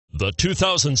The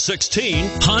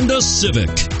 2016 Honda Civic.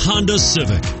 Honda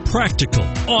Civic. Practical,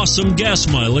 awesome gas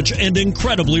mileage, and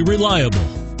incredibly reliable.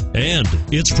 And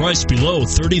it's priced below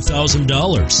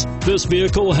 $30,000. This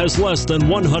vehicle has less than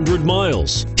 100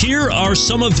 miles. Here are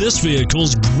some of this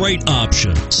vehicle's great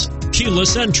options: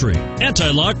 keyless entry,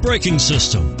 anti-lock braking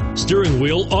system, steering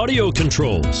wheel audio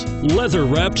controls,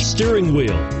 leather-wrapped steering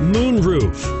wheel,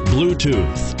 moonroof,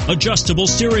 Bluetooth, adjustable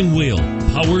steering wheel,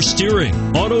 power steering,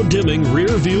 auto-dimming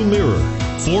rear-view mirror,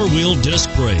 four-wheel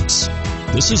disc brakes.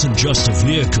 This isn't just a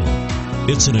vehicle,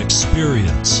 it's an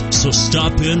experience. So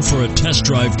stop in for a test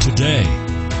drive today.